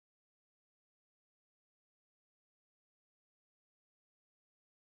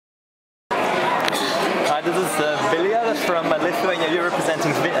Hi, this is Vilija from Lithuania. You're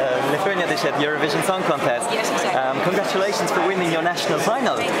representing Lithuania this year at Eurovision Song Contest. Yes, exactly. Congratulations for winning your national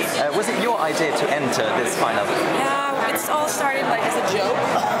final. Was it your idea to enter this final? Yeah, it's all started like as a joke.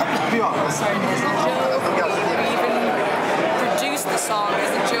 We even produced the song as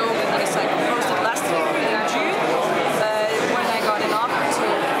a joke, and it's like posted last year in June. When I got an offer to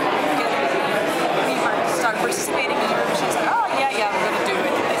start participating in Eurovision, I said, oh yeah, I'm going to do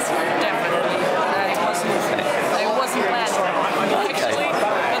it this year, definitely. It wasn't planned actually,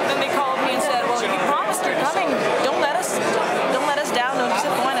 but then they called me and said, well, you promised you're coming. Don't let us down. Don't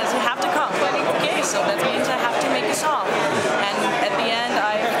disappoint us. You have to come. Okay, so that means I have to make a song. And at the end,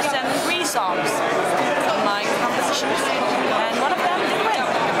 I sent 3 songs from my compositions, and one of them did win.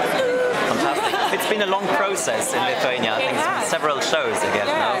 Fantastic. It's been a long process in Lithuania. I think it's been several shows again.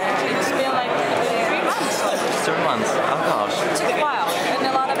 Yeah, it's been like 3 months. 3 months. Oh gosh. It took a while and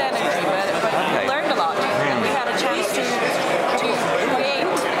a lot of energy, but we learned a lot. And we had a chance to create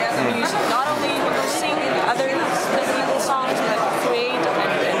music, not only sing other little songs, but create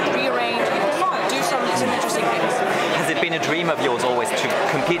and rearrange and do some interesting things. Has it been a dream of yours always to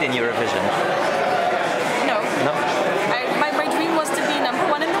compete in Eurovision? No. No? My dream was to be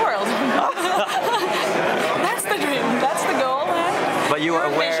 #1 in the world. That's the dream. That's the goal. But you are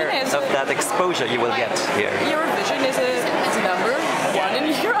aware of that exposure you will get here. Eurovision is #1 in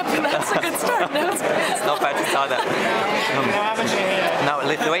Europe, and that's a good start. It's not bad to start that. Now,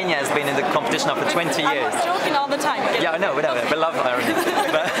 Lithuania has been in the competition for 20 years. I'm joking all the time. Yeah, I know, we love irony.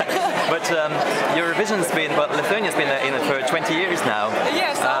 But Eurovision's been, Lithuania's been in it for 20 years now.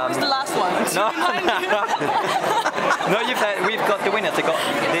 Yes, that was the last one. No, we've got the winners.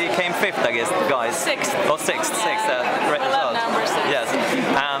 They came 5th, I guess, guys. 6th. Oh, 6th. Great result. Number 6. Yes.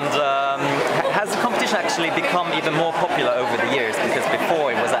 And has the competition actually become even more popular over the years? Because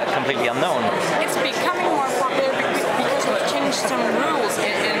before it was completely unknown. It's becoming more popular because we've changed some rules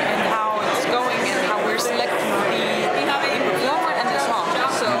in how it's going and how we're selecting the performer and the song.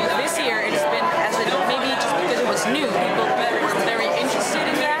 So this year it's been maybe just because it was new, people were very interested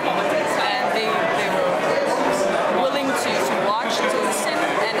in that, and they were willing to watch, to listen,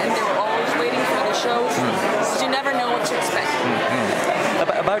 and they were always waiting for the shows, because you never know what to expect.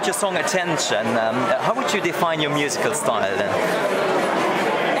 About your song Attention, how would you define your musical style then?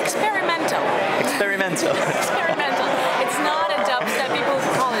 Experimental. Experimental. Experimental. It's not a dubstep. People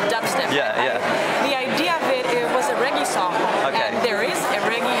call it dubstep. Yeah. The idea of it was a reggae song. Okay. And there is a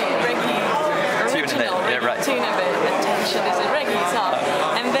reggae original tune of it. Attention is a reggae song.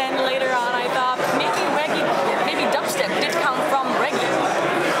 And then later on, I thought maybe dubstep did come from reggae,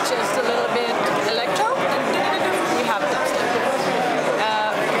 just a little bit electro. We have dubstep.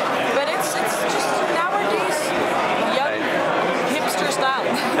 But it's just nowadays young hipster style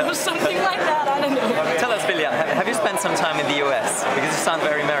or something like that. I don't know. Tell us, Vilija, have you spent some time in the US? Because you sound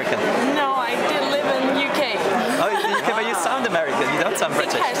very American. No, I did live in UK. Oh, UK, but you sound American. You don't sound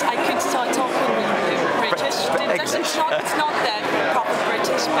British. Because I could start talking British. It's not that proper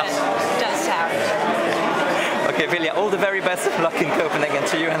British, but it does sound. Okay, Vilija, all the very best of luck in Copenhagen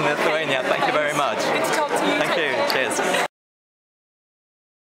to you and Lithuania. Thank you very much. Good to talk to you. Thank you. Cheers.